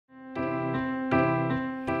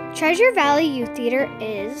Treasure Valley Youth Theater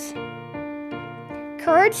is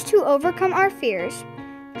courage to overcome our fears,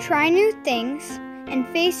 try new things, and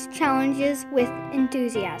face challenges with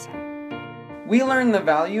enthusiasm. We learn the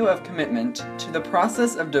value of commitment to the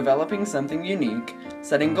process of developing something unique,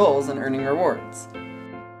 setting goals, and earning rewards.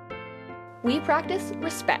 We practice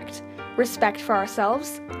respect. Respect for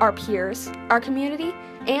ourselves, our peers, our community,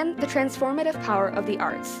 and the transformative power of the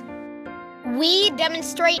arts. We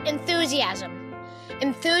demonstrate enthusiasm.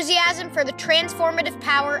 Enthusiasm for the transformative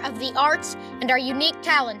power of the arts and our unique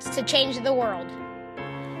talents to change the world.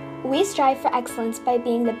 We strive for excellence by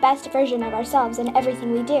being the best version of ourselves in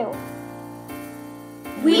everything we do.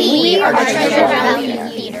 We are Treasure Valley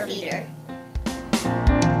Youth